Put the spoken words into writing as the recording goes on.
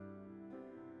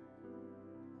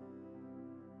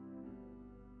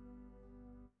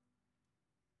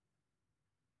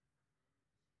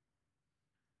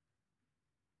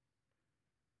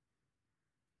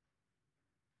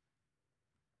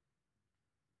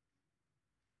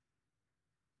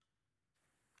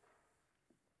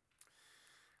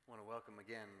welcome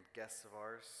again guests of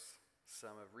ours.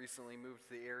 Some have recently moved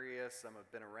to the area, some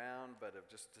have been around but have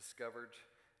just discovered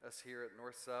us here at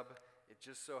North Sub. It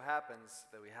just so happens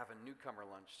that we have a newcomer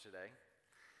lunch today,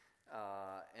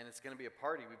 and it's going to be a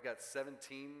party. We've got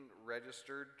 17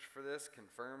 registered for this,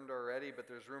 confirmed already, but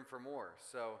there's room for more.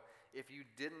 So if you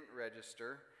didn't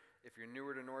register, if you're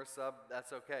newer to North Sub,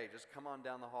 that's okay. Just come on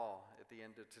down the hall at the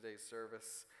end of today's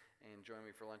service and join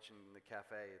me for lunch in the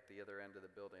cafe at the other end of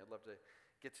the building. I'd love to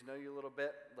get to know you a little bit.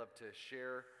 I'd love to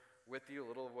share with you a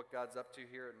little of what God's up to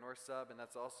here at North Sub, and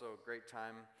that's also a great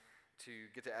time to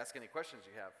get to ask any questions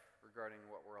you have regarding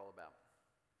what we're all about.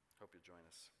 Hope you'll join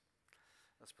us.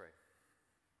 Let's pray.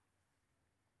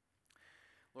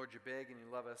 Lord, you're big and you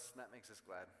love us, and that makes us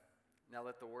glad. Now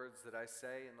let the words that I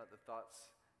say and let the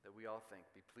thoughts that we all think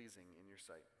be pleasing in your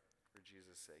sight. For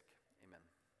Jesus' sake, amen.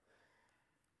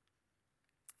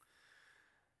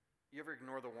 You ever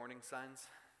ignore the warning signs?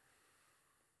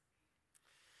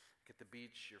 At the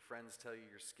beach, your friends tell you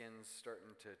your skin's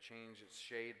starting to change its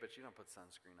shade, but you don't put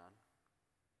sunscreen on.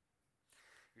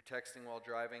 You're texting while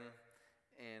driving,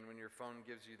 and when your phone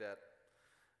gives you that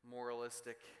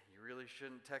moralistic, you really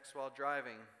shouldn't text while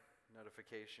driving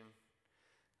notification,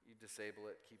 you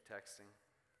disable it, keep texting.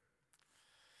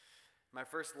 My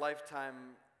first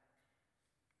lifetime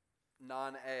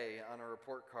non-A on a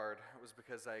report card was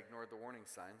because I ignored the warning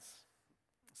signs.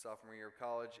 Sophomore year of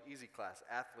college, easy class,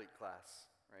 athlete class.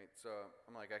 Right? So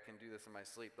I'm like, I can do this in my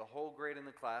sleep. The whole grade in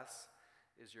the class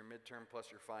is your midterm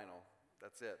plus your final.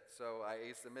 That's it. So I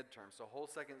aced the midterm. So whole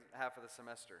second half of the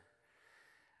semester,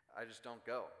 I just don't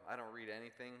go. I don't read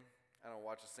anything. I don't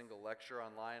watch a single lecture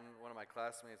online. One of my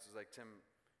classmates was like, Tim,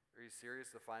 are you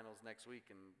serious? The final's next week,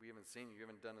 and we haven't seen you.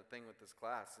 You haven't done a thing with this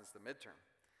class since the midterm.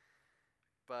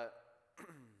 But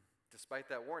despite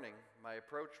that warning, my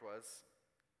approach was,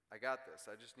 I got this.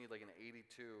 I just need like an 82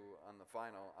 on the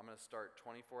final. I'm going to start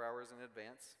 24 hours in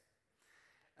advance.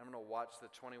 And I'm going to watch the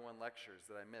 21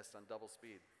 lectures that I missed on double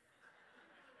speed.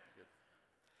 Good.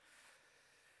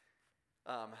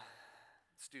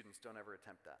 Students, don't ever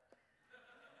attempt that.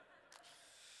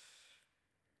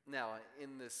 Now,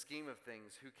 in the scheme of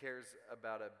things, who cares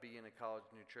about a B in a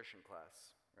college nutrition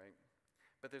class, right?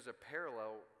 But there's a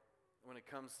parallel when it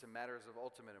comes to matters of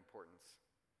ultimate importance.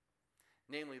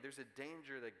 Namely, there's a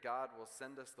danger that God will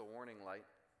send us the warning light,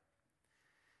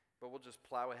 but we'll just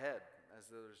plow ahead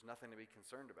as though there's nothing to be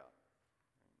concerned about.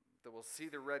 That we'll see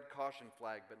the red caution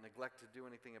flag but neglect to do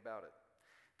anything about it.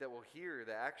 That we'll hear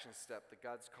the action step that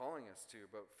God's calling us to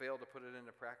but fail to put it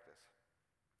into practice.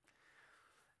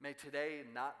 May today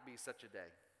not be such a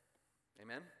day.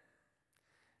 Amen?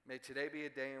 May today be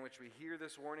a day in which we hear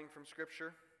this warning from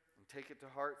Scripture and take it to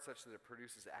heart such that it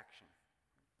produces action.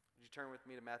 Would you turn with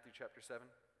me to Matthew chapter 7?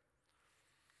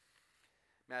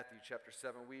 Matthew chapter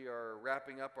 7. We are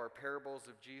wrapping up our Parables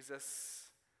of Jesus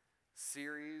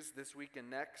series this week and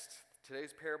next.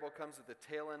 Today's parable comes at the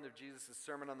tail end of Jesus'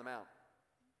 Sermon on the Mount.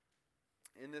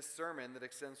 In this sermon that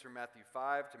extends from Matthew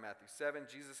 5 to Matthew 7,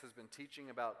 Jesus has been teaching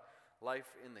about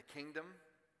life in the kingdom,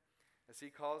 as he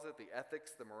calls it, the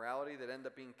ethics, the morality that end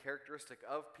up being characteristic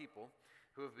of people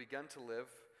who have begun to live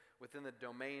within the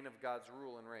domain of God's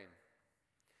rule and reign.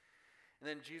 And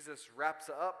then Jesus wraps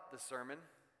up the sermon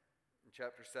in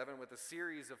chapter 7 with a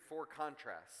series of 4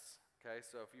 contrasts. Okay,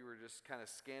 so if you were just kind of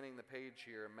scanning the page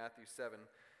here in Matthew 7,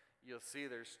 you'll see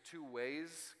there's 2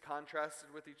 ways contrasted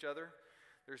with each other.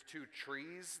 There's 2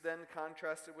 trees then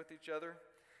contrasted with each other.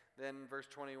 Then verse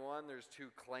 21, there's 2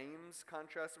 claims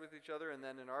contrasted with each other. And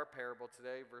then in our parable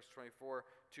today, verse 24,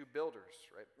 2 builders.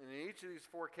 Right? And in each of these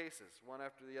 4 cases, one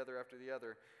after the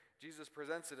other, Jesus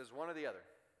presents it as one or the other.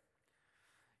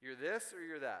 You're this or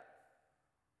you're that,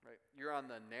 right? You're on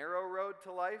the narrow road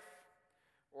to life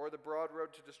or the broad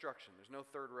road to destruction. There's no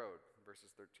third road, verses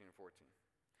 13 and 14.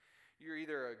 You're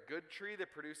either a good tree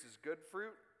that produces good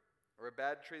fruit or a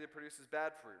bad tree that produces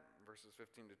bad fruit, verses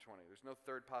 15 to 20. There's no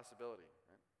third possibility,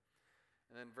 right?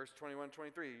 And then verse 21 and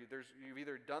 23, you've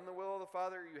either done the will of the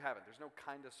Father or you haven't. There's no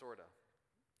kind of, sort of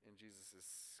in Jesus'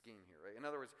 scheme here, right? In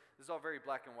other words, this is all very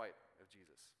black and white of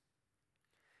Jesus.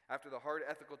 After the hard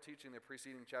ethical teaching in the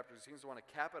preceding chapters, he seems to want to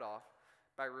cap it off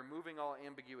by removing all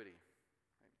ambiguity.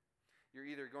 Right? You're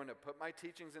either going to put my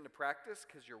teachings into practice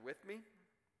because you're with me,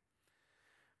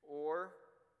 or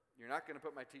you're not going to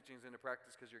put my teachings into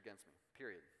practice because you're against me,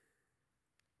 period.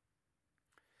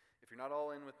 If you're not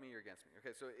all in with me, you're against me.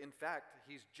 Okay, so in fact,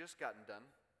 he's just gotten done,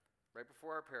 right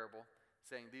before our parable,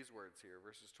 saying these words here,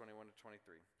 verses 21 to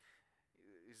 23.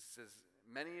 He says,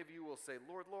 many of you will say,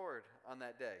 Lord, Lord, on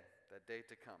that day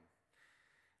to come.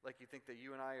 Like you think that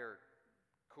you and I are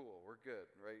cool, we're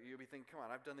good, right? You'll be thinking, come on,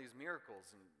 I've done these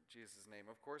miracles in Jesus' name.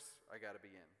 Of course I got to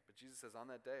be in. But Jesus says, on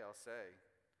that day I'll say,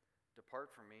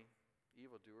 depart from me,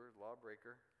 evildoer,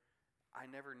 lawbreaker. I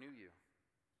never knew you.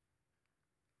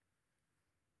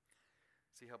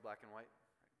 See how black and white?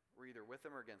 We're either with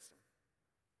him or against him.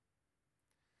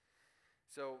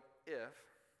 So if,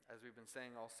 as we've been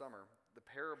saying all summer, the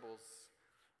parables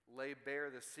lay bare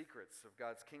the secrets of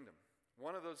God's kingdom.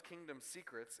 One of those kingdom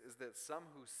secrets is that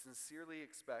some who sincerely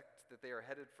expect that they are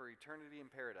headed for eternity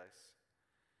in paradise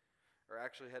are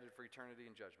actually headed for eternity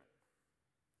in judgment.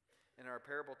 In our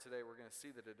parable today, we're going to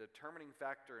see that a determining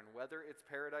factor in whether it's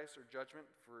paradise or judgment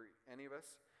for any of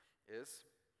us is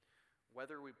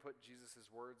whether we put Jesus'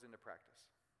 words into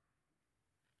practice.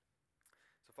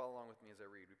 So follow along with me as I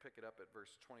read. We pick it up at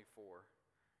verse 24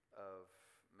 of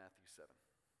Matthew 7.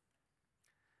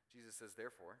 Jesus says,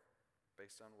 therefore,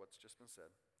 based on what's just been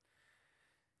said,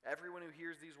 everyone who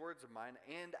hears these words of mine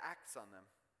and acts on them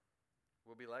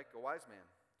will be like a wise man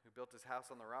who built his house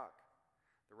on the rock.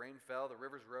 The rain fell, the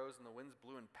rivers rose, and the winds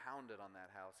blew and pounded on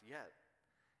that house, yet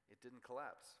it didn't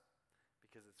collapse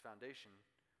because its foundation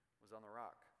was on the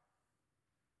rock.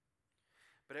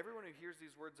 But everyone who hears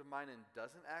these words of mine and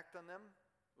doesn't act on them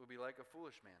will be like a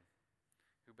foolish man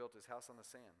who built his house on the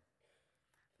sand.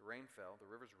 The rain fell, the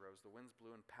rivers rose, the winds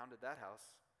blew and pounded that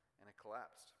house, and it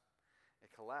collapsed.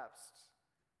 It collapsed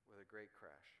with a great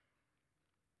crash.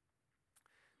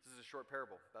 This is a short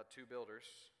parable about two builders.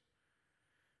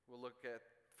 We'll look at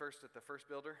first at the first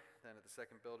builder, then at the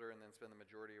second builder, and then spend the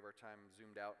majority of our time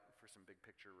zoomed out for some big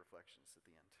picture reflections at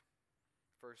the end.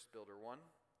 First, builder 1,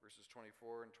 verses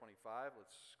 24 and 25.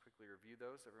 Let's quickly review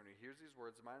those. Everyone who hears these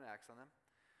words of mine and acts on them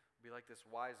will be like this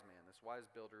wise man, this wise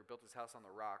builder who built his house on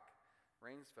the rock.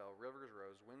 Rains fell, rivers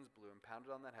rose, winds blew and pounded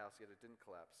on that house, yet it didn't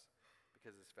collapse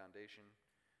because its foundation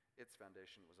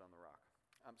was on the rock.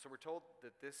 So we're told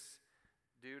that this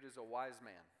dude is a wise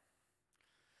man.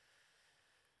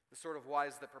 The sort of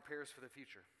wise that prepares for the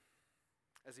future.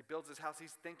 As he builds his house,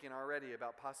 he's thinking already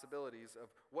about possibilities of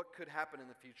what could happen in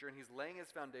the future, and he's laying his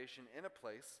foundation in a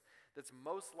place that's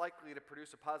most likely to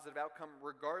produce a positive outcome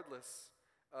regardless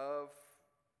of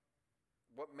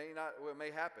what may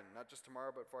happen, not just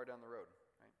tomorrow, but far down the road.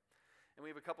 Right? And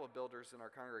we have a couple of builders in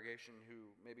our congregation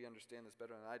who maybe understand this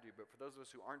better than I do, but for those of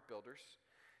us who aren't builders,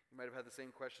 you might have had the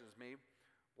same question as me.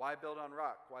 Why build on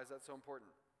rock? Why is that so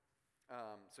important?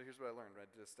 So here's what I learned when I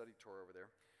did a study tour over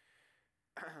there.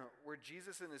 Where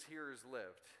Jesus and his hearers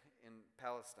lived in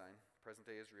Palestine,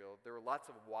 present-day Israel, there were lots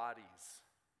of wadis.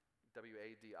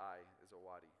 W-A-D-I is a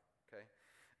wadi, okay?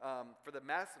 For the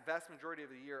vast majority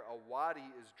of the year, a wadi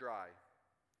is dry,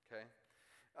 okay?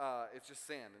 It's just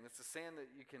sand, and it's a sand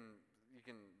that it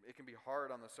can be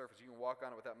hard on the surface. You can walk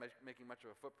on it without making much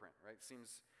of a footprint, right? It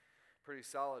seems pretty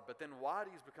solid. But then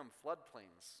wadis become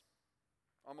floodplains,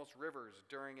 almost rivers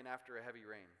during and after a heavy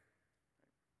rain.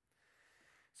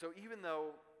 So even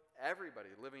though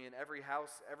everybody living in every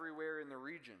house everywhere in the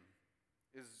region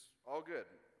is all good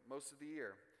most of the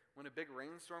year, when a big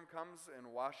rainstorm comes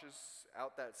and washes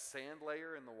out that sand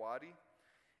layer in the wadi,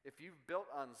 if you've built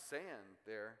on sand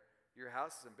there, your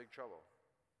house is in big trouble.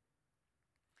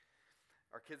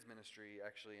 Our kids ministry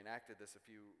actually enacted this a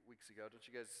few weeks ago. Don't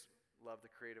you guys love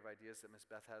the creative ideas that Miss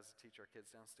Beth has to teach our kids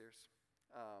downstairs?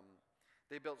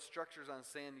 They built structures on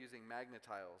sand using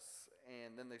magnetiles,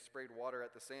 and then they sprayed water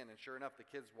at the sand, and sure enough, the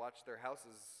kids watched their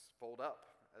houses fold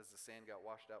up as the sand got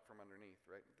washed out from underneath,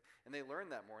 right? And they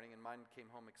learned that morning, and mine came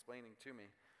home explaining to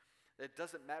me that it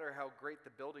doesn't matter how great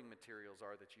the building materials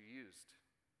are that you used.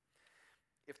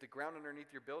 If the ground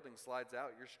underneath your building slides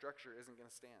out, your structure isn't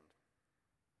going to stand.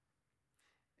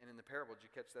 And in the parable, did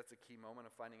you catch that's a key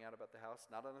moment of finding out about the house?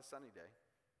 Not on a sunny day.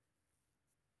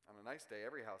 On a nice day,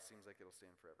 every house seems like it'll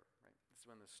stand forever, right? It's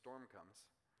when the storm comes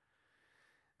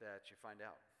that you find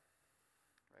out,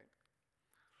 right?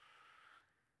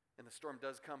 And the storm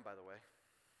does come, by the way.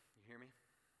 You hear me?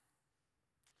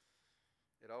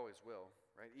 It always will,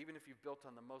 right? Even if you've built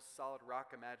on the most solid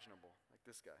rock imaginable, like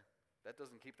this guy, that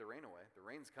doesn't keep the rain away. The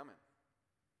rain's coming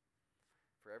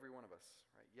for every one of us,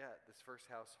 right? Yet, this first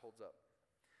house holds up,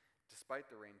 despite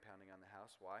the rain pounding on the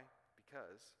house. Why?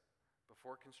 Because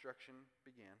before construction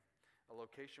began, a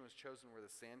location was chosen where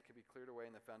the sand could be cleared away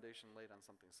and the foundation laid on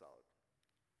something solid.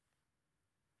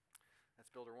 That's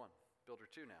builder 1.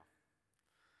 Builder 2 now.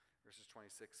 Verses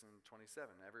 26 and 27.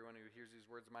 Everyone who hears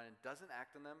these words of mine and doesn't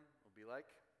act on them will be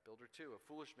like builder 2, a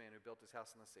foolish man who built his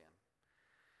house on the sand.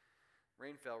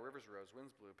 Rain fell, rivers rose,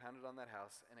 winds blew, pounded on that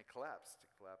house, and it collapsed.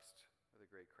 It collapsed with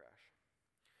a great crash.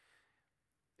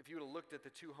 If you would have looked at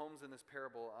the two homes in this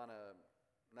parable on a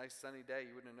nice sunny day,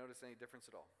 you wouldn't have noticed any difference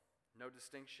at all. no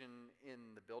distinction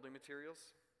in the building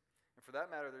materials. And for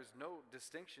that matter, there's no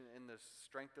distinction in the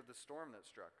strength of the storm that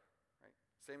struck. Right?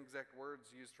 Same exact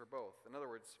words used for both. In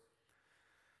other words,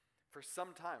 for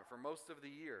some time, for most of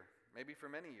the year, maybe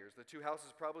for many years, the two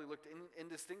houses probably looked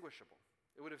indistinguishable.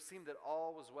 It would have seemed that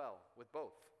all was well with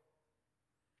both.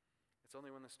 It's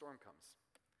only when the storm comes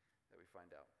that we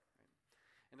find out. Right?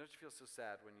 And don't you feel so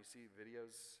sad when you see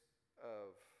videos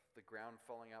of the ground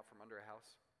falling out from under a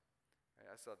house?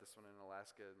 Right? I saw this one in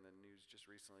Alaska in the news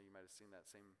just recently. You might have seen that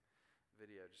same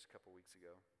video just a couple weeks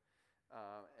ago.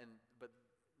 But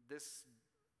this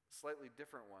slightly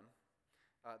different one,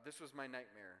 this was my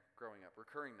nightmare growing up,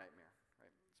 recurring nightmare.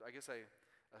 Right? So I guess a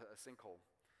sinkhole.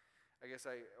 I guess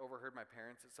I overheard my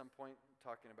parents at some point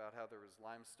talking about how there was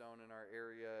limestone in our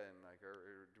area and like,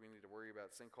 or do we need to worry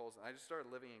about sinkholes? And I just started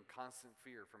living in constant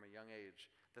fear from a young age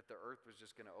that the earth was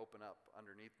just going to open up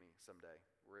underneath me someday,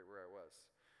 where I was.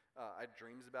 I had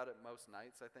dreams about it most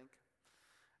nights, I think.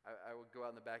 I would go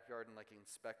out in the backyard and like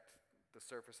inspect the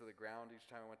surface of the ground each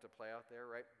time I went to play out there,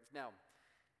 right? Now,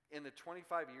 in the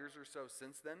 25 years or so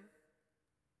since then,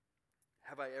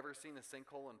 have I ever seen a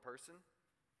sinkhole in person?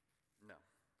 No.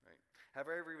 Have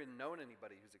I ever even known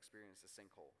anybody who's experienced a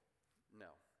sinkhole?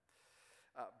 No.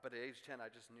 But at age 10,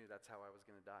 I just knew that's how I was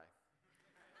going to die.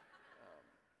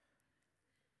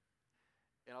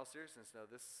 In all seriousness,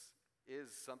 though, this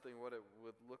is something what it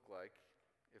would look like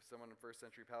if someone in first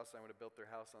century Palestine would have built their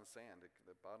house on sand.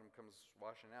 The bottom comes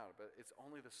washing out. But it's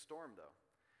only the storm, though,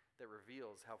 that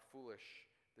reveals how foolish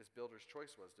this builder's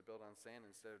choice was to build on sand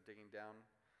instead of digging down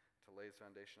to lay his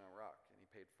foundation on rock, and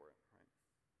he paid for it, right?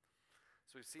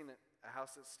 So we've seen that a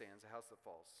house that stands, a house that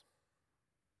falls.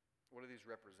 What do these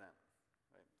represent?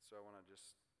 Right? So I want to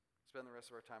just spend the rest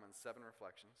of our time on 7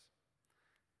 reflections,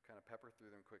 kind of pepper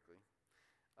through them quickly.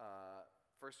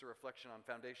 First, a reflection on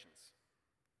foundations.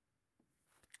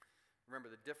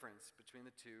 Remember, the difference between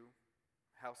the two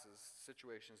houses,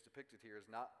 situations depicted here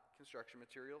is not construction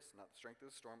materials, not the strength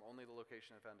of the storm, only the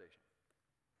location of foundation.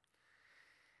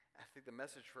 I think the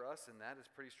message for us in that is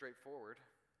pretty straightforward.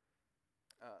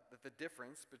 That the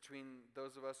difference between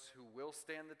those of us who will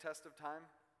stand the test of time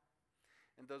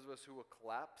and those of us who will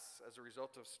collapse as a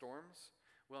result of storms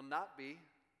will not be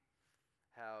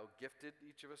how gifted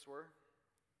each of us were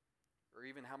or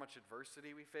even how much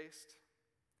adversity we faced.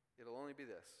 It'll only be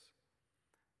this: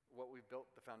 what we've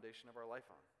built the foundation of our life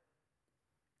on.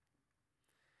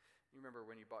 You remember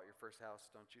when you bought your first house,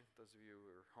 don't you? Those of you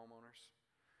who are homeowners.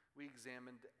 We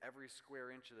examined every square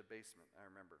inch of the basement, I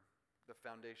remember. The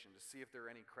foundation to see if there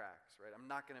are any cracks, right? I'm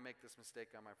not going to make this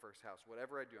mistake on my first house.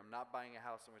 Whatever I do, I'm not buying a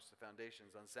house in which the foundation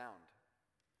is unsound.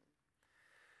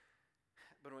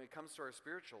 But when it comes to our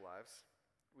spiritual lives,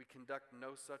 we conduct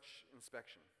no such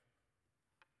inspection.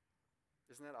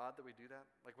 Isn't that odd that we do that?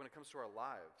 Like when it comes to our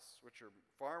lives, which are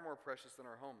far more precious than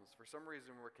our homes, for some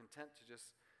reason we're content to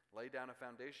just lay down a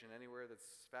foundation anywhere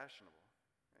that's fashionable,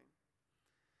 right?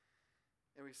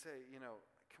 And we say,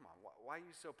 come on, why are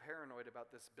you so paranoid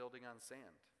about this building on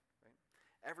sand? Right?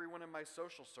 Everyone in my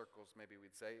social circles, maybe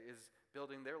we'd say, is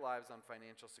building their lives on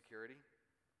financial security.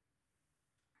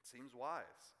 It seems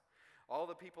wise. All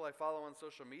the people I follow on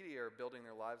social media are building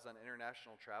their lives on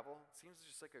international travel. It seems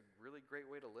just like a really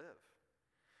great way to live.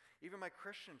 Even my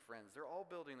Christian friends, they're all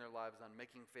building their lives on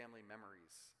making family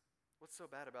memories. What's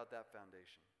so bad about that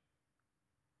foundation?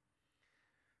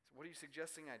 What are you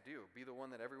suggesting I do? Be the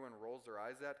one that everyone rolls their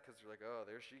eyes at because they're like, oh,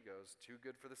 there she goes. Too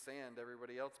good for the sand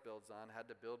everybody else builds on. Had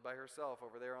to build by herself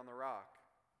over there on the rock.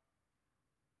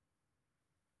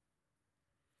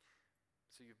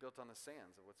 So you've built on the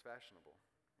sands of what's fashionable.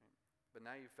 Right? But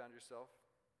now you've found yourself,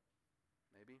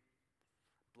 maybe,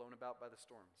 blown about by the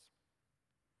storms.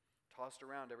 Tossed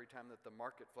around every time that the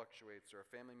market fluctuates or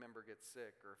a family member gets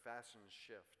sick or fashions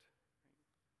shift.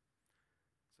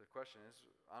 So the question is,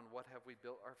 on what have we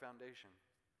built our foundation?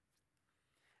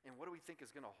 And what do we think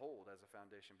is going to hold as a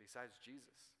foundation besides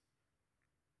Jesus?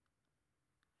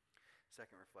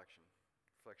 Second reflection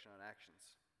on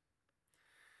actions.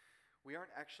 We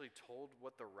aren't actually told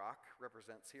what the rock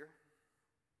represents here.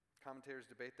 Commentators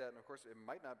debate that, and of course it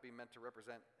might not be meant to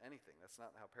represent anything. That's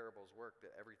not how parables work,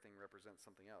 that everything represents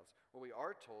something else. What we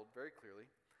are told very clearly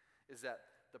is that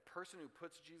the person who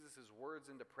puts Jesus' words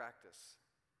into practice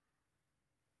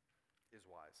is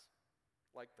wise,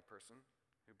 like the person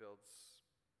who builds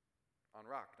on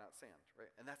rock, not sand,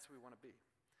 right? And that's who we want to be.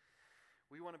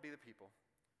 We want to be the people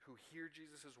who hear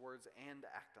Jesus' words and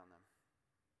act on them.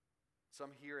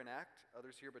 Some hear and act,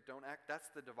 others hear but don't act. That's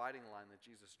the dividing line that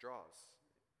Jesus draws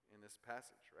in this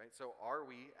passage, right? So are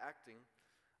we acting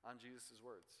on Jesus'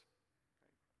 words?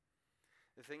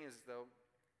 Right? The thing is, though,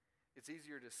 It's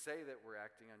easier to say that we're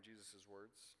acting on Jesus'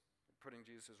 words, putting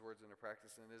Jesus' words into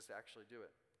practice, than it is to actually do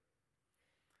it.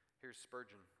 Here's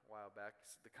Spurgeon a while back.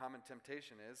 The common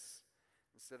temptation is,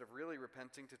 instead of really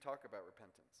repenting, to talk about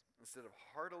repentance. Instead of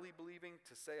heartily believing,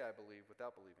 to say I believe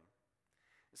without believing.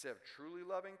 Instead of truly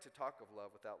loving, to talk of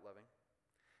love without loving.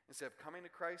 Instead of coming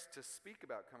to Christ, to speak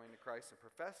about coming to Christ and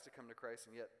profess to come to Christ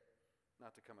and yet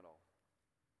not to come at all.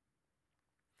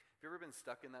 Have you ever been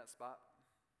stuck in that spot?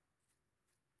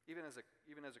 Even as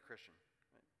a Christian.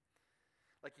 Right?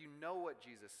 Like you know what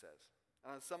Jesus says.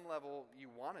 And on some level, you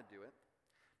want to do it.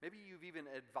 Maybe you've even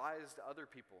advised other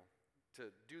people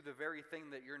to do the very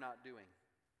thing that you're not doing.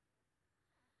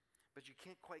 But you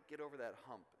can't quite get over that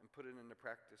hump and put it into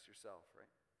practice yourself, right?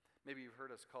 Maybe you've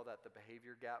heard us call that the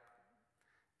behavior gap.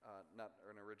 Not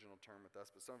an original term with us,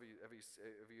 but some of you have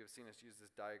seen us use this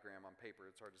diagram on paper.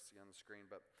 It's hard to see on the screen,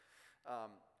 but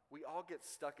we all get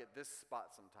stuck at this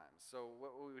spot sometimes. So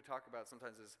what we would talk about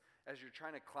sometimes is as you're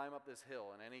trying to climb up this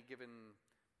hill in any given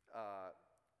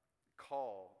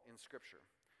call in Scripture,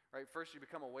 right? First you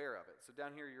become aware of it. So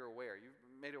down here you're aware. You've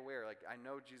made aware, like I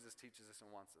know Jesus teaches this and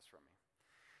wants this from me.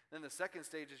 Then the second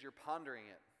stage is you're pondering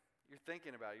it. You're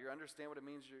thinking about it. You understand what it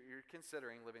means. You're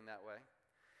considering living that way.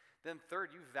 Then third,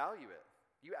 you value it.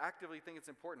 You actively think it's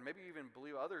important. Maybe you even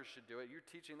believe others should do it. You're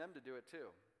teaching them to do it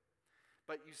too.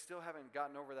 But you still haven't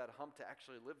gotten over that hump to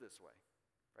actually live this way,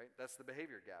 right? That's the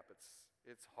behavior gap.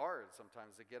 It's hard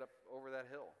sometimes to get up over that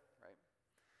hill, right?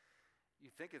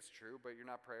 You think it's true, but you're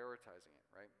not prioritizing it,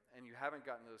 right? And you haven't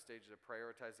gotten to those stages of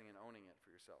prioritizing and owning it for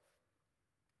yourself.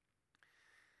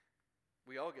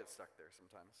 We all get stuck there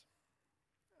sometimes.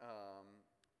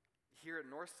 Here at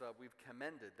North Sub, we've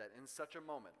commended that in such a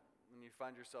moment, when you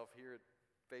find yourself here at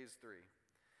phase 3,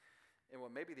 and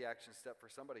what may be the action step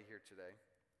for somebody here today,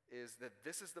 is that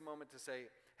this is the moment to say,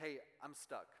 hey, I'm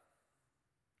stuck.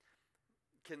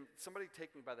 Can somebody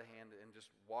take me by the hand and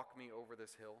just walk me over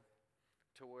this hill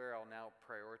to where I'll now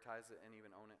prioritize it and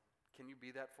even own it? Can you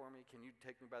be that for me? Can you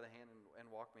take me by the hand and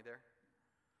walk me there?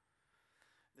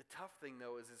 The tough thing,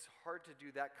 though, is it's hard to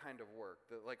do that kind of work,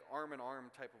 the like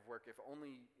arm-in-arm type of work, if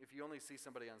you only see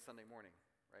somebody on Sunday morning,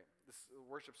 right? This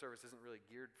worship service isn't really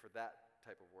geared for that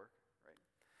type of work, right?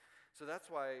 So that's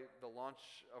why the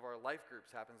launch of our life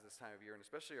groups happens this time of year, and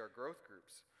especially our growth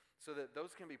groups, so that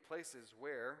those can be places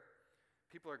where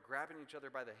people are grabbing each other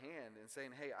by the hand and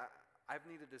saying, hey, I've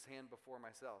needed this hand before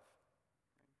myself.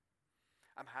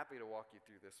 I'm happy to walk you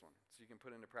through this one so you can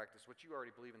put into practice what you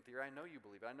already believe in theory. I know you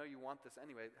believe it. I know you want this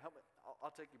anyway. Help me.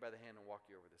 I'll take you by the hand and walk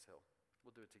you over this hill.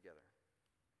 We'll do it together.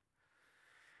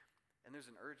 And there's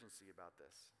an urgency about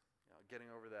this, getting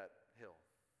over that hill.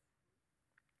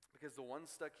 Because the one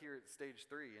stuck here at stage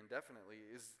 3 indefinitely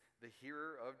is the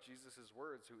hearer of Jesus'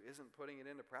 words who isn't putting it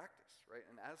into practice, right?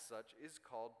 And as such is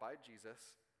called by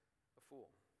Jesus a fool.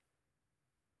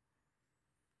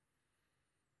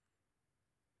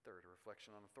 Third, a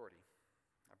reflection on authority.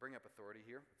 I bring up authority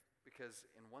here because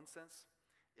in one sense,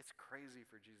 it's crazy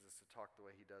for Jesus to talk the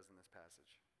way he does in this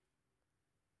passage.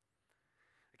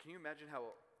 Can you imagine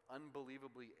how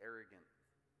unbelievably arrogant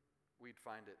we'd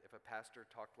find it if a pastor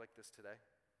talked like this today?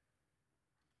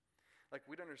 Like,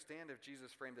 we'd understand if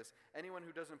Jesus framed this, anyone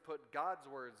who doesn't put God's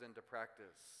words into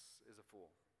practice is a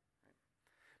fool. Right?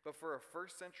 But for a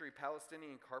first century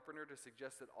Palestinian carpenter to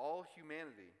suggest that all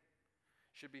humanity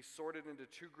should be sorted into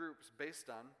 2 groups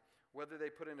based on whether they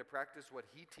put into practice what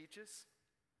he teaches,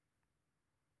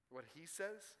 what he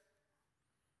says,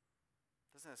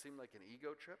 doesn't that seem like an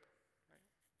ego trip?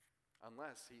 Right?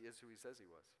 Unless he is who he says he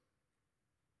was.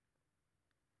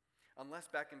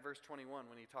 Unless back in verse 21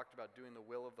 when he talked about doing the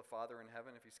will of the Father in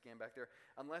heaven, if you scan back there,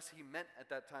 unless he meant at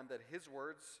that time that his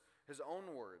words, his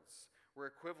own words, were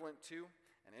equivalent to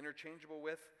and interchangeable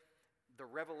with the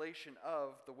revelation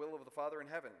of the will of the Father in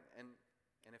heaven, and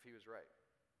if he was right.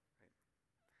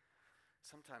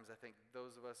 Sometimes I think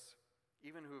those of us,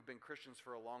 even who have been Christians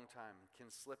for a long time, can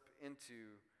slip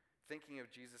into thinking of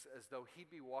Jesus as though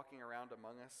he'd be walking around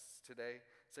among us today,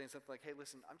 saying something like, hey,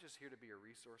 listen, I'm just here to be a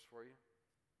resource for you.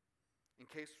 In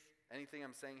case anything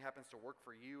I'm saying happens to work for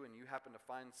you and you happen to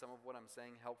find some of what I'm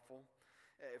saying helpful.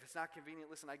 If it's not convenient,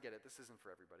 listen, I get it. This isn't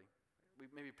for everybody. We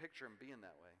maybe picture him being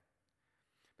that way.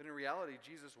 But in reality,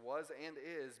 Jesus was and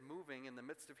is moving in the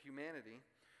midst of humanity,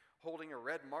 holding a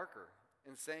red marker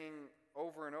and saying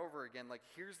over and over again, like,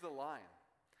 here's the line.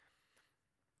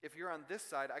 If you're on this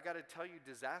side, I got to tell you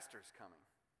disaster's coming,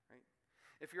 right?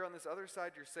 If you're on this other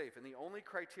side, you're safe. And the only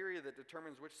criteria that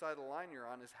determines which side of the line you're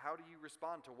on is how do you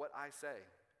respond to what I say.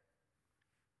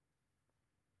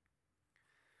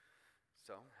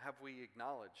 So, have we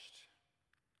acknowledged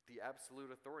the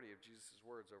absolute authority of Jesus'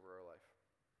 words over our life?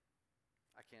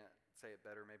 I can't say it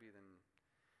better maybe than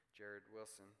Jared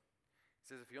Wilson. He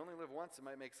says, if you only live once, it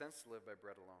might make sense to live by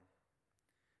bread alone.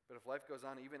 But if life goes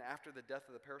on even after the death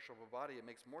of the perishable body, it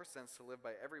makes more sense to live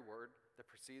by every word that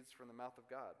proceeds from the mouth of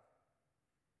God.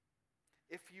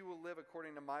 If you will live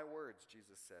according to my words,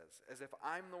 Jesus says, as if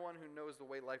I'm the one who knows the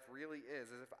way life really is,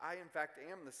 as if I in fact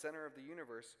am the center of the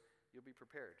universe, you'll be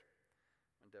prepared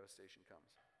when devastation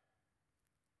comes.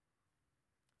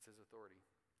 It's his authority.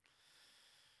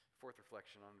 Fourth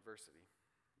reflection on adversity.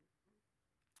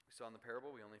 We saw in the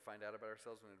parable, we only find out about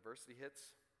ourselves when adversity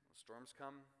hits, when storms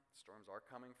come. Storms are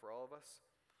coming for all of us.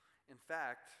 In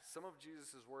fact, some of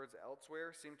Jesus' words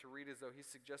elsewhere seem to read as though he's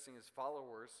suggesting his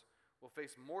followers will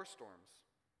face more storms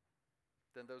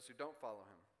than those who don't follow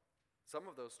him. Some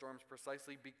of those storms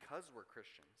precisely because we're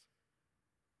Christians.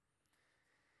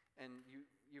 And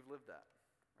you've lived that,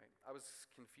 right? I was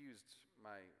confused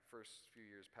my first few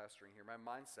years pastoring here. My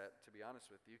mindset, to be honest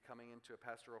with you, coming into a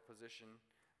pastoral position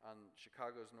on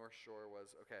Chicago's North Shore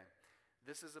was, okay,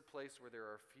 this is a place where there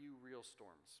are few real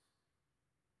storms.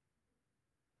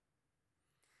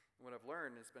 And what I've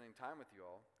learned in spending time with you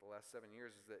all the last 7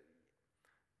 years is that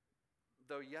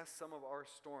though, yes, some of our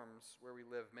storms where we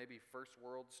live may be first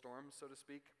world storms, so to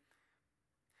speak,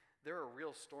 there are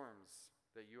real storms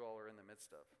that you all are in the midst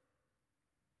of.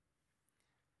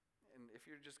 And if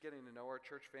you're just getting to know our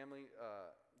church family,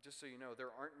 just so you know, there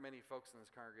aren't many folks in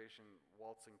this congregation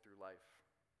waltzing through life.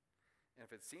 And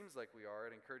if it seems like we are,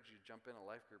 I'd encourage you to jump in a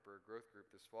life group or a growth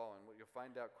group this fall, and what you'll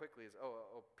find out quickly is,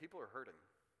 people are hurting.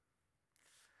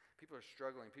 People are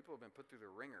struggling. People have been put through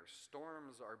the ringer.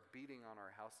 Storms are beating on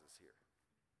our houses here.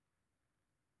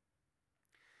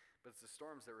 But it's the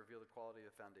storms that reveal the quality of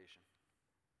the foundation.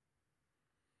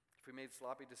 If we made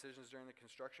sloppy decisions during the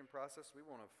construction process, we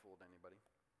won't have fooled anybody.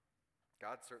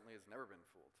 God certainly has never been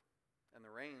fooled. And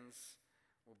the rains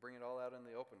will bring it all out in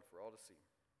the open for all to see,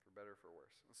 for better or for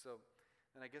worse. And so,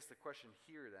 and I guess the question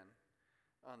here then,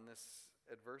 on this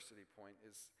adversity point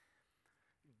is,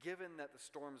 given that the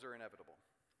storms are inevitable,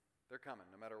 they're coming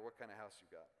no matter what kind of house you've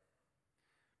got.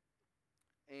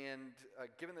 And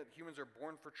given that humans are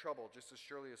born for trouble just as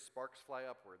surely as sparks fly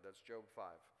upward, that's Job 5,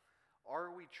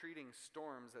 are we treating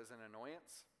storms as an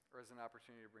annoyance or as an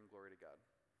opportunity to bring glory to God?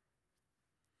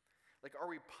 Like, are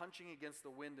we punching against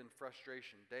the wind in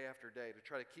frustration day after day to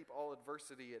try to keep all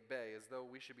adversity at bay as though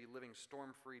we should be living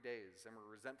storm-free days and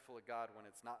we're resentful of God when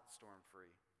it's not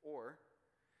storm-free? Or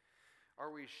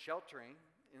are we sheltering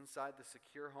inside the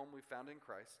secure home we found in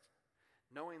Christ,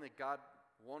 knowing that God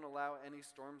won't allow any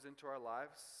storms into our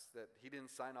lives that he didn't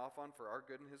sign off on for our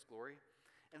good and his glory?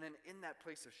 And then in that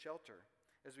place of shelter,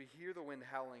 as we hear the wind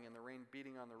howling and the rain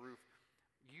beating on the roof,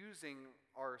 using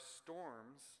our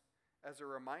storms as a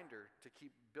reminder to keep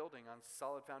building on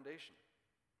solid foundation.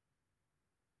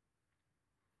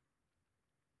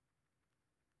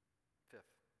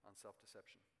 Fifth, on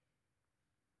self-deception.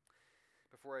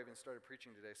 Before I even started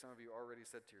preaching today, some of you already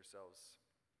said to yourselves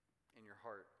in your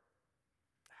heart,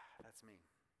 that's me.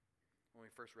 When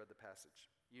we first read the passage,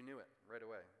 you knew it right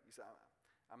away. You said,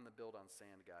 I'm the build on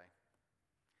sand guy.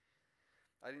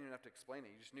 I didn't even have to explain it.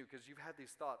 You just knew because you've had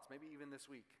these thoughts, maybe even this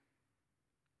week.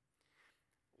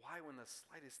 Why, when the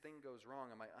slightest thing goes wrong,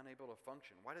 am I unable to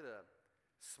function? Why do the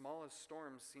smallest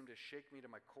storms seem to shake me to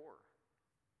my core?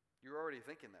 You're already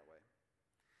thinking that way.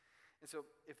 And so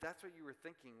if that's what you were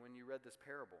thinking when you read this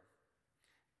parable,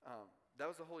 that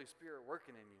was the Holy Spirit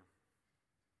working in you.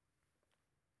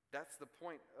 That's the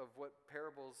point of what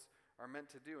parables are meant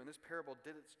to do. And this parable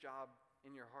did its job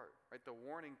in your heart, right? The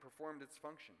warning performed its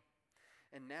function.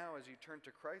 And now as you turn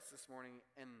to Christ this morning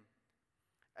and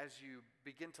as you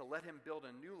begin to let him build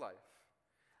a new life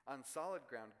on solid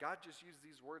ground, God just used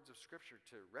these words of Scripture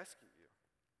to rescue you.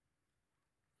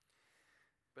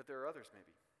 But there are others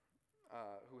maybe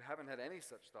who haven't had any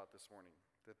such thought this morning,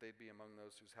 that they'd be among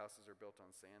those whose houses are built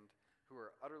on sand, who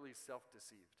are utterly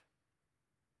self-deceived.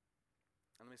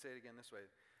 And let me say it again this way.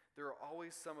 There are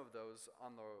always some of those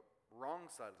on the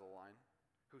wrong side of the line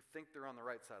who think they're on the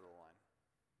right side of the line.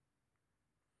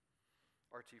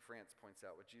 R.T. France points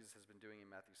out what Jesus has been doing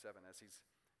in Matthew 7 as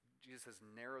Jesus has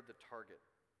narrowed the target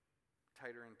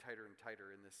tighter and tighter and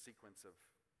tighter in this sequence of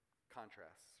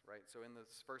contrasts, right? So in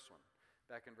this first one,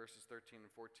 back in verses 13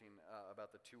 and 14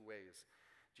 about the two ways,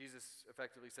 Jesus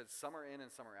effectively said some are in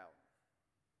and some are out.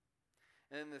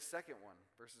 And in the second one,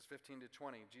 verses 15 to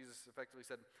 20, Jesus effectively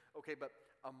said, okay, but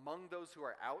among those who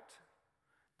are out,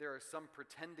 there are some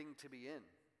pretending to be in.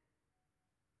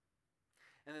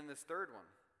 And in this third one,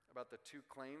 about the two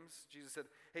claims, Jesus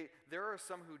said, hey, there are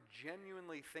some who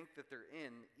genuinely think that they're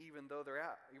in, even though they're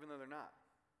out, even though they're not.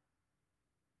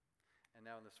 And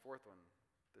now in this fourth one,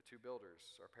 the two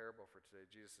builders, our parable for today,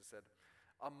 Jesus has said,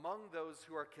 among those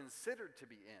who are considered to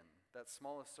be in that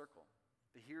smallest circle,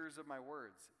 the hearers of my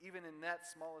words, even in that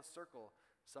smallest circle,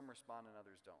 some respond and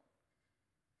others don't.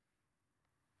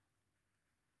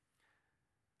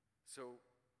 So,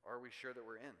 are we sure that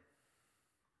we're in?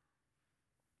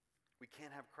 We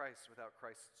can't have Christ without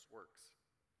Christ's works.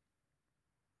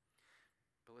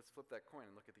 But let's flip that coin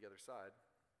and look at the other side.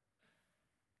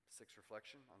 6,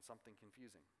 reflection on something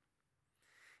confusing.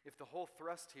 If the whole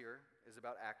thrust here is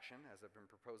about action, as I've been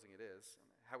proposing it is, and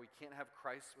how we can't have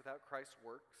Christ without Christ's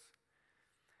works,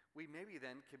 we maybe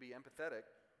then could be empathetic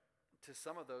to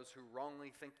some of those who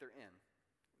wrongly think they're in.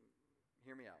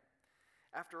 Hear me out.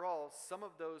 After all, some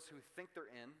of those who think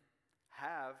they're in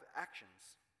have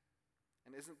actions.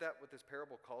 And isn't that what this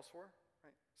parable calls for?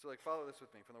 Right? So follow this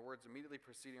with me from the words immediately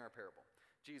preceding our parable.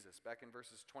 Jesus, back in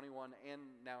verses 21 and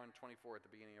now in 24 at the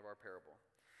beginning of our parable.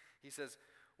 He says,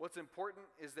 what's important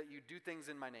is that you do things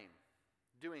in my name.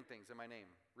 Doing things in my name,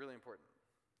 really important.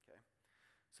 Okay.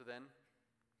 So then,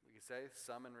 we could say,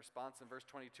 some in response in verse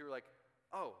 22 are like,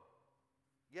 oh,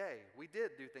 yay, we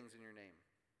did do things in your name.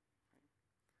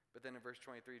 But then in verse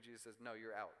 23, Jesus says, no,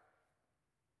 you're out.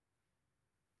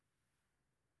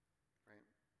 Right?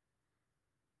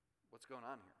 What's going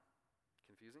on here?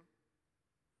 Confusing?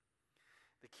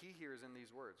 The key here is in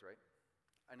these words, right?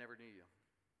 I never knew you.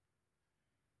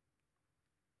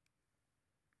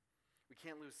 We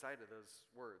can't lose sight of those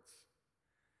words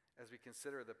as we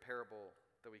consider the parable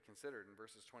that we considered in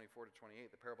verses 24 to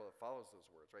 28, the parable that follows those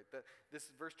words, right?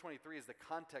 This verse 23 is the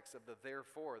context of the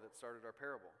therefore that started our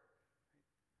parable.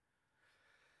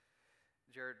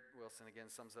 Jared Wilson again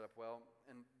sums it up well.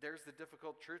 And there's the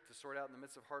difficult truth to sort out in the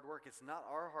midst of hard work. It's not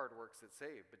our hard works that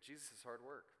save, but Jesus' hard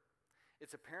work.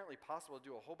 It's apparently possible to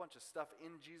do a whole bunch of stuff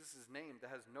in Jesus' name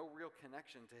that has no real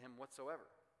connection to him whatsoever.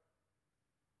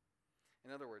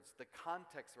 In other words, the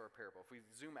context of our parable, if we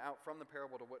zoom out from the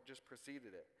parable to what just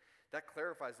preceded it, that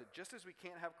clarifies that just as we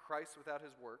can't have Christ without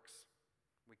his works,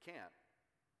 we can't.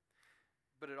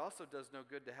 But it also does no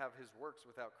good to have his works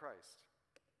without Christ.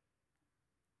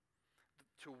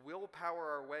 To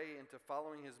willpower our way into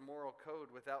following his moral code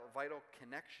without vital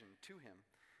connection to him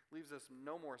leaves us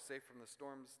no more safe from the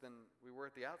storms than we were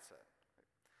at the outset.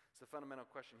 So the fundamental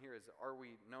question here is, are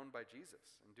we known by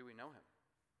Jesus, and do we know him?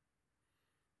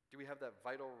 Do we have that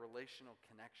vital relational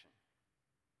connection?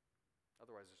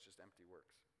 Otherwise, it's just empty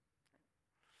works.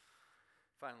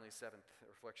 Finally, 7th,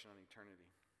 reflection on eternity.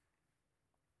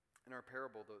 In our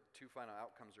parable, the two final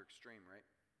outcomes are extreme, right?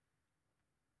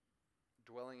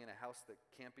 Dwelling in a house that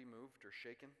can't be moved or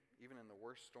shaken, even in the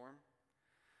worst storm,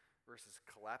 versus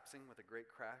collapsing with a great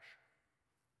crash.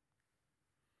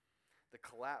 The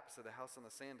collapse of the house on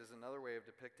the sand is another way of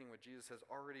depicting what Jesus has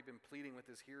already been pleading with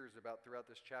his hearers about throughout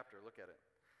this chapter. Look at it.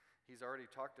 He's already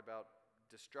talked about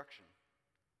destruction.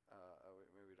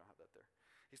 Maybe we don't have that there.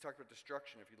 He's talked about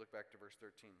destruction if you look back to verse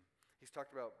 13. He's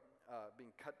talked about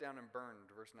being cut down and burned,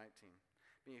 verse 19.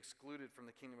 Being excluded from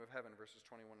the kingdom of heaven, verses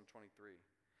 21 and 23.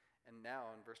 And now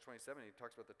in verse 27, he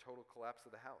talks about the total collapse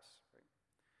of the house. Right?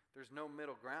 There's no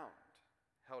middle ground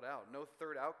held out. No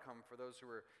third outcome for those who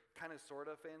are kind of sort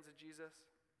of fans of Jesus,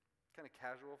 kind of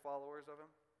casual followers of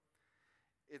him.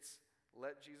 It's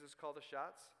let Jesus call the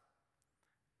shots,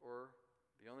 or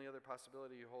the only other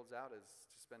possibility he holds out is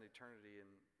to spend eternity in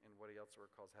what he elsewhere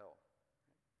calls hell.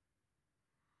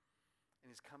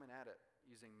 And he's coming at it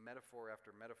using metaphor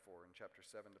after metaphor in chapter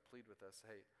 7 to plead with us,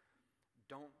 hey,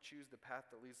 don't choose the path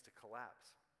that leads to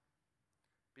collapse.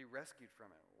 Be rescued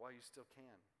from it while you still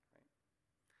can. Right?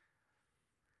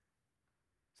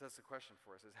 So that's the question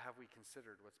for us, is have we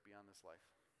considered what's beyond this life?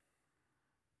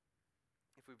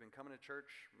 If we've been coming to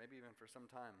church, maybe even for some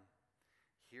time,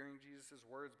 hearing Jesus'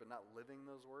 words but not living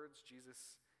those words,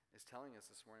 Jesus is telling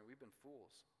us this morning, we've been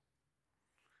fools.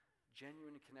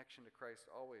 Genuine connection to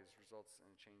Christ always results in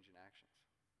a change in actions.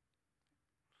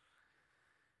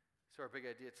 So our big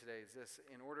idea today is this: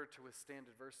 in order to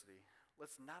withstand adversity,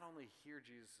 let's not only hear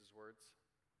Jesus' words,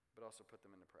 but also put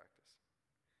them into practice.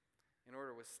 In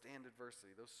order to withstand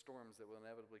adversity, those storms that will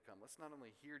inevitably come, let's not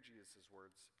only hear Jesus'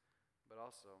 words, but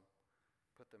also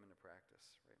put them into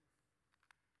practice, right?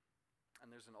 And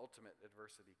there's an ultimate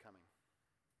adversity coming.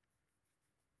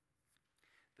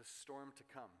 The storm to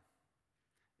come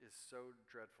is so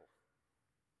dreadful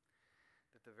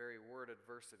that the very word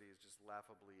adversity is just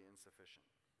laughably insufficient.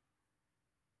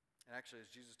 And actually, as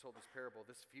Jesus told this parable,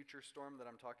 this future storm that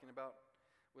I'm talking about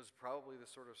was probably the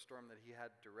sort of storm that he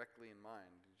had directly in mind.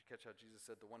 Did you catch how Jesus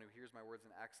said, the one who hears my words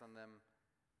and acts on them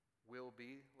will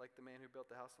be like the man who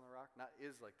built the house on the rock? Not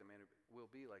is like the man who will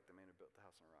be like the man who built the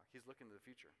house on the rock. He's looking to the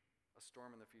future, a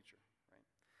storm in the future, right?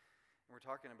 And And we're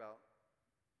talking about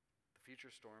the future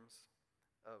storms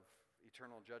of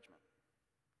eternal judgment.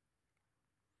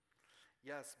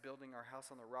 Yes, building our house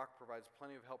on the rock provides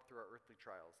plenty of help through our earthly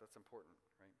trials. That's important,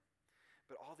 right?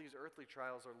 But all these earthly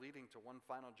trials are leading to one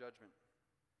final judgment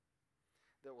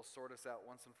that will sort us out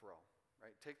once and for all,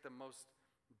 right? Take the most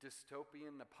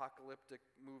dystopian, apocalyptic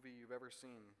movie you've ever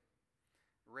seen,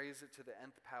 raise it to the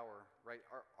nth power, right?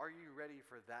 Are you ready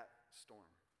for that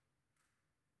storm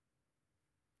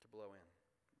to blow in?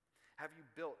 Have you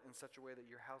built in such a way that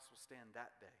your house will stand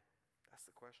that day? That's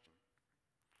the question.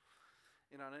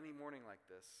 You know, on any morning like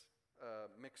this,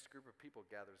 a mixed group of people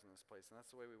gathers in this place, and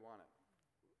that's the way we want it.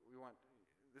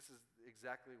 This is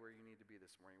exactly where you need to be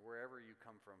this morning, wherever you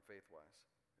come from faith-wise.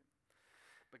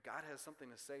 But God has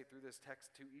something to say through this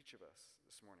text to each of us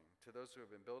this morning, to those who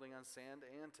have been building on sand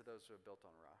and to those who have built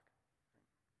on rock.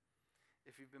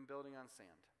 If you've been building on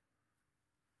sand,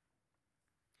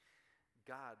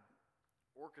 God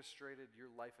orchestrated your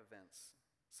life events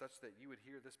such that you would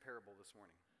hear this parable this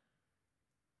morning,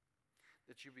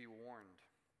 that you be warned,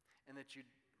 and that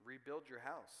you'd rebuild your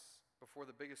house before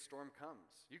the biggest storm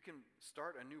comes. You can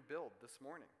start a new build this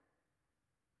morning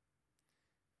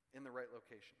in the right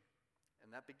location. And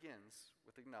that begins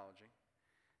with acknowledging,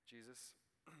 Jesus,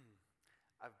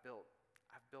 I've built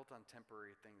on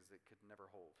temporary things that could never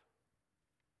hold.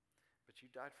 But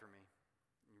you died for me.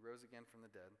 You rose again from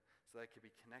the dead so that I could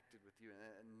be connected with you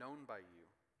and known by you,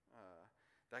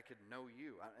 that I could know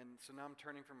you. And so now I'm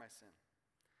turning from my sin.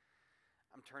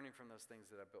 I'm turning from those things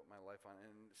that I built my life on.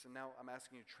 And so now I'm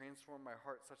asking you to transform my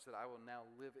heart such that I will now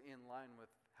live in line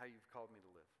with how you've called me to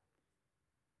live.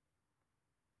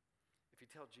 If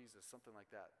you tell Jesus something like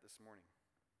that this morning,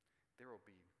 there will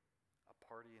be a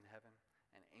party in heaven,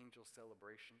 an angel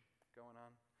celebration going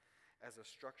on, as a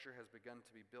structure has begun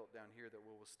to be built down here that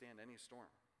will withstand any storm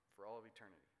for all of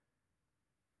eternity.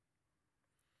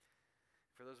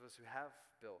 For those of us who have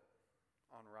built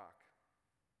on rock,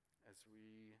 as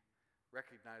we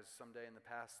recognize someday in the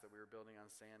past that we were building on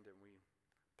sand and we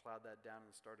plowed that down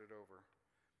and started over,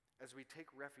 as we take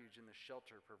refuge in the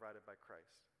shelter provided by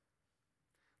Christ,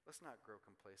 let's not grow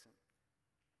complacent.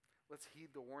 Let's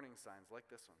heed the warning signs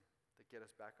like this one that get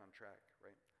us back on track,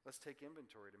 right? Let's take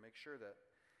inventory to make sure that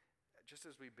just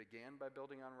as we began by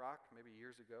building on rock maybe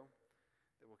years ago,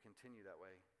 that we'll continue that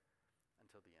way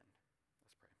until the end.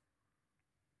 Let's pray.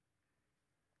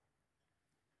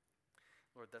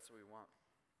 Lord, that's what we want.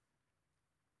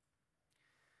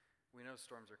 We know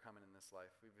storms are coming in this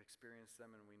life. We've experienced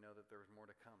them and we know that there's more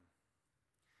to come.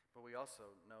 But we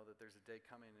also know that there's a day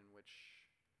coming in which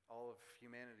all of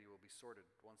humanity will be sorted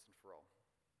once and for all.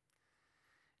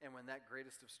 And when that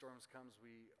greatest of storms comes,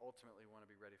 we ultimately want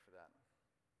to be ready for that.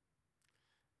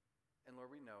 And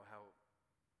Lord, we know how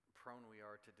prone we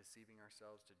are to deceiving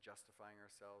ourselves, to justifying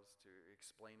ourselves, to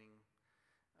explaining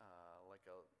like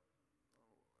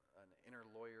an inner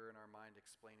lawyer in our mind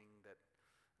explaining that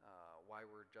why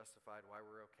we're justified, why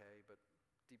we're okay, but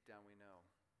deep down we know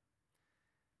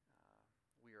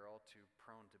we are all too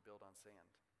prone to build on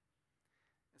sand.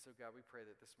 And so God, we pray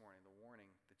that this morning, the warning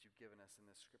that you've given us in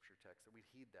this scripture text, that we'd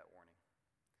heed that warning.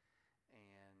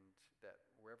 And that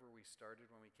wherever we started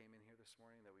when we came in here this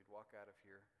morning, that we'd walk out of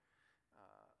here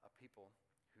a people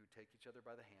who take each other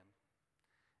by the hand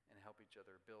and help each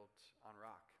other build on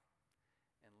rock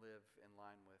and live in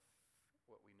line with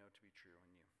what we know to be true in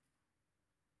you.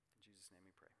 In Jesus' name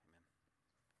we pray, amen.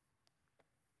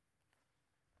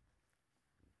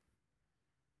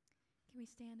 Can we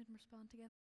stand and respond together?